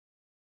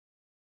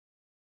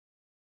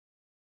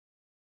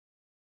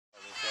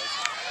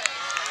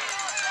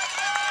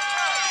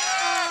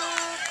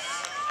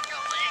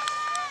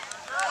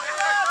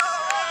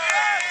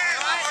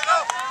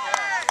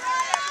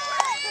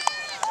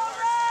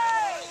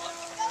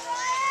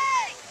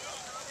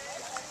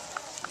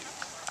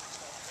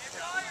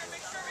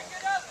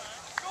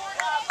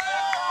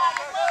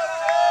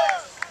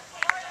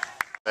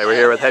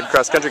with head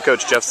cross-country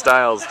coach Jeff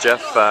Stiles.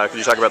 Jeff, could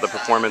you talk about the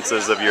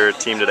performances of your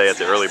team today at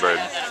the Early Bird?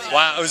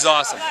 Wow, it was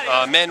awesome.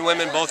 Men,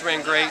 women both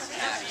ran great.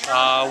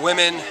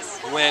 Women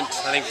went,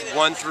 I think,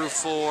 1 through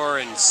 4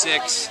 and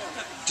 6.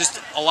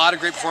 Just a lot of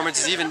great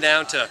performances, even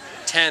down to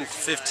 10th,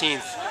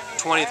 15th,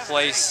 20th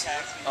place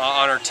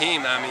on our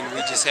team. I mean, we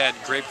just had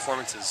great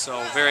performances,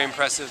 so very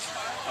impressive.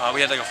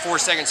 We had like a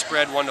 4-second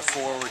spread, 1 to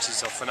 4, which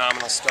is a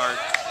phenomenal start.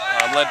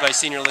 Led by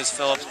senior Liz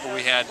Phillips, but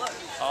we had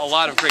a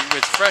lot of great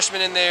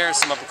freshmen in there,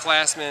 some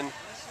upperclassmen.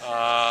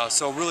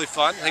 So really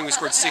fun. I think we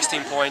scored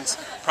 16 points.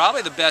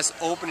 Probably the best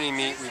opening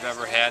meet we've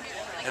ever had.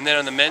 And then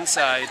on the men's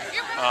side,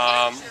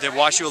 the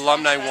WashU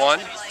alumni won,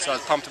 so I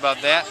was pumped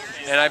about that.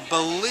 And I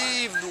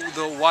believe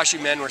the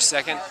WashU men were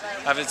second.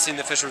 I haven't seen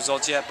the official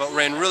results yet, but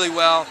ran really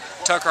well.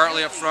 Tucker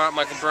Hartley up front,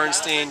 Michael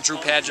Bernstein, Drew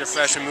Padgett,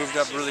 freshman, moved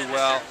up really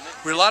well.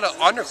 We had a lot of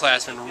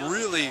underclassmen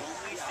really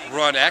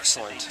run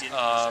excellent.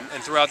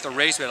 And throughout the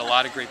race, we had a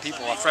lot of great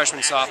people,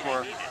 freshman,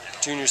 sophomore,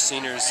 juniors,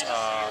 seniors.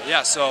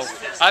 Yeah, so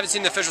I haven't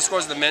seen the official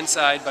scores on the men's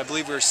side, but I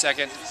believe we were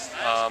second.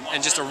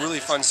 And just a really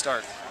fun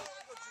start.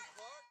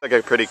 Like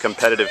a pretty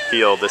competitive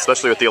field,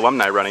 especially with the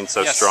alumni running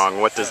so Yes.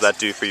 strong. What does that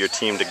do for your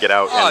team to get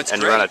out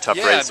and run a tough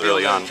race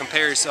early on?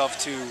 Compare yourself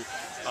to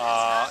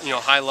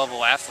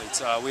high-level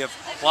athletes. We have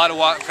a lot of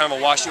kind of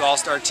a WashU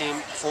All-Star team,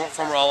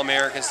 former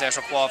All-Americans,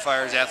 national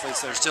qualifiers,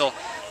 athletes that are still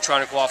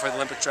trying to qualify for the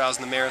Olympic trials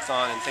and the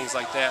marathon and things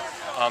like that.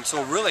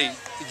 So really,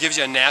 it gives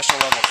you a national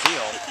level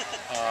feel.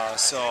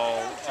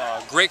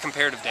 Great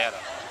comparative data.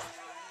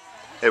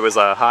 It was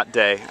a hot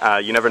day.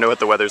 You never know what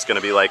the weather's going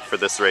to be like for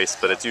this race,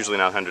 but it's usually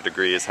not 100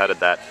 degrees. How did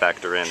that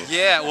factor in?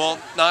 Yeah, well,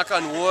 knock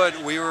on wood,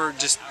 we were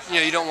just,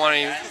 you don't want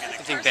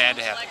anything bad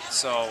to happen.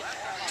 So,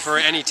 for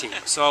any team.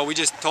 So we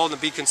just told them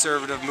to be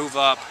conservative, move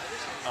up.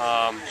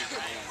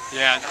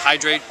 Yeah,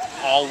 hydrate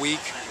all week.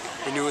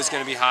 We knew it was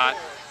going to be hot.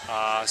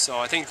 So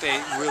I think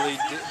they really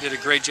did a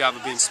great job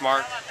of being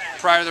smart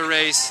prior to the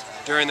race,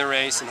 during the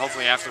race, and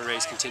hopefully after the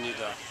race continue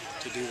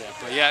to do that.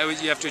 But yeah,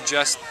 you have to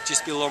just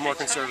be a little more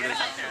conservative,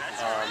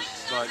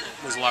 but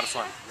it was a lot of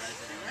fun.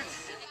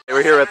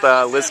 We're here with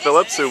Liz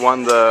Phillips, who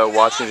won the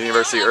Washington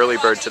University Early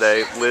Bird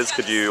today. Liz,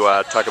 could you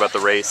talk about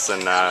the race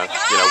and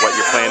what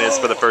your plan is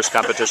for the first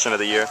competition of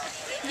the year?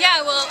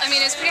 Yeah, well, I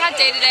mean, it was a pretty hot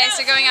day today,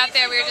 so going out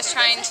there we were just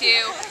trying to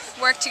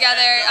work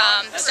together,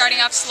 starting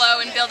off slow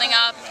and building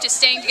up, just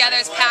staying together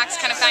as packs,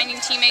 kind of finding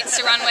teammates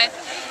to run with.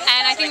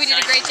 And I think we did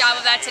a great job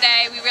of that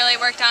today. We really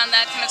worked on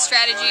that kind of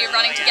strategy of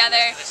running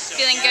together,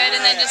 feeling good,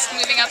 and then just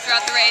moving up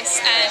throughout the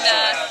race. And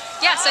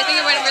yeah, so I think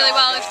it went really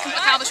well. It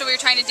accomplished what we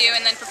were trying to do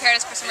and then prepared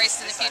us for some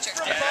races in the future.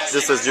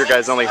 This is your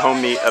guys' only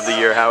home meet of the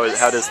year. How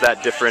does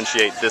that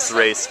differentiate this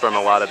race from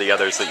a lot of the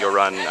others that you'll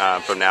run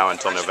from now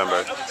until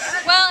November?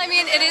 Well, I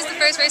mean, it is the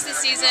first race this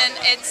season.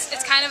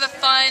 It's kind of a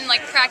fun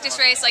practice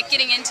race,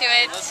 getting into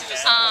it.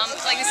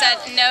 Like I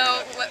said,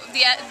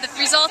 the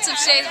results of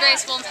today's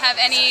race won't have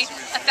any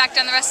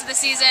effect on the rest of the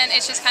season.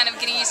 It's just kind of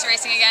getting used to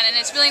racing again, and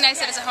it's really nice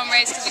that it's a home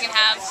race because we can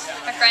have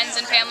our friends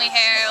and family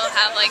here. We'll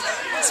have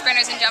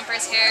sprinters and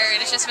jumpers here,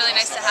 and it's just really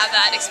nice to have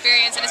that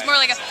experience. And it's more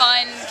like a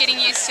fun, getting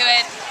used to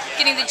it,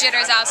 getting the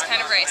jitters out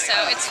kind of race. So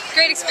it's a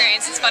great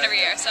experience. It's fun every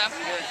year. So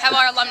have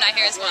our alumni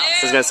here as well.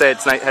 I was going to say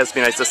it has to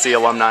be nice to see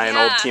alumni and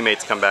old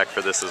teammates come back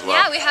for this as well.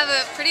 Yeah, we have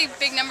a pretty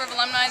big number of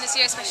alumni this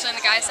year, especially on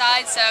the guys'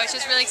 side. So it's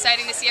just really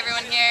exciting to see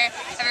everyone here,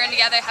 everyone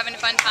together, having a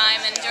fun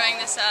time, and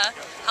enjoying this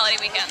holiday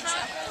weekend. So.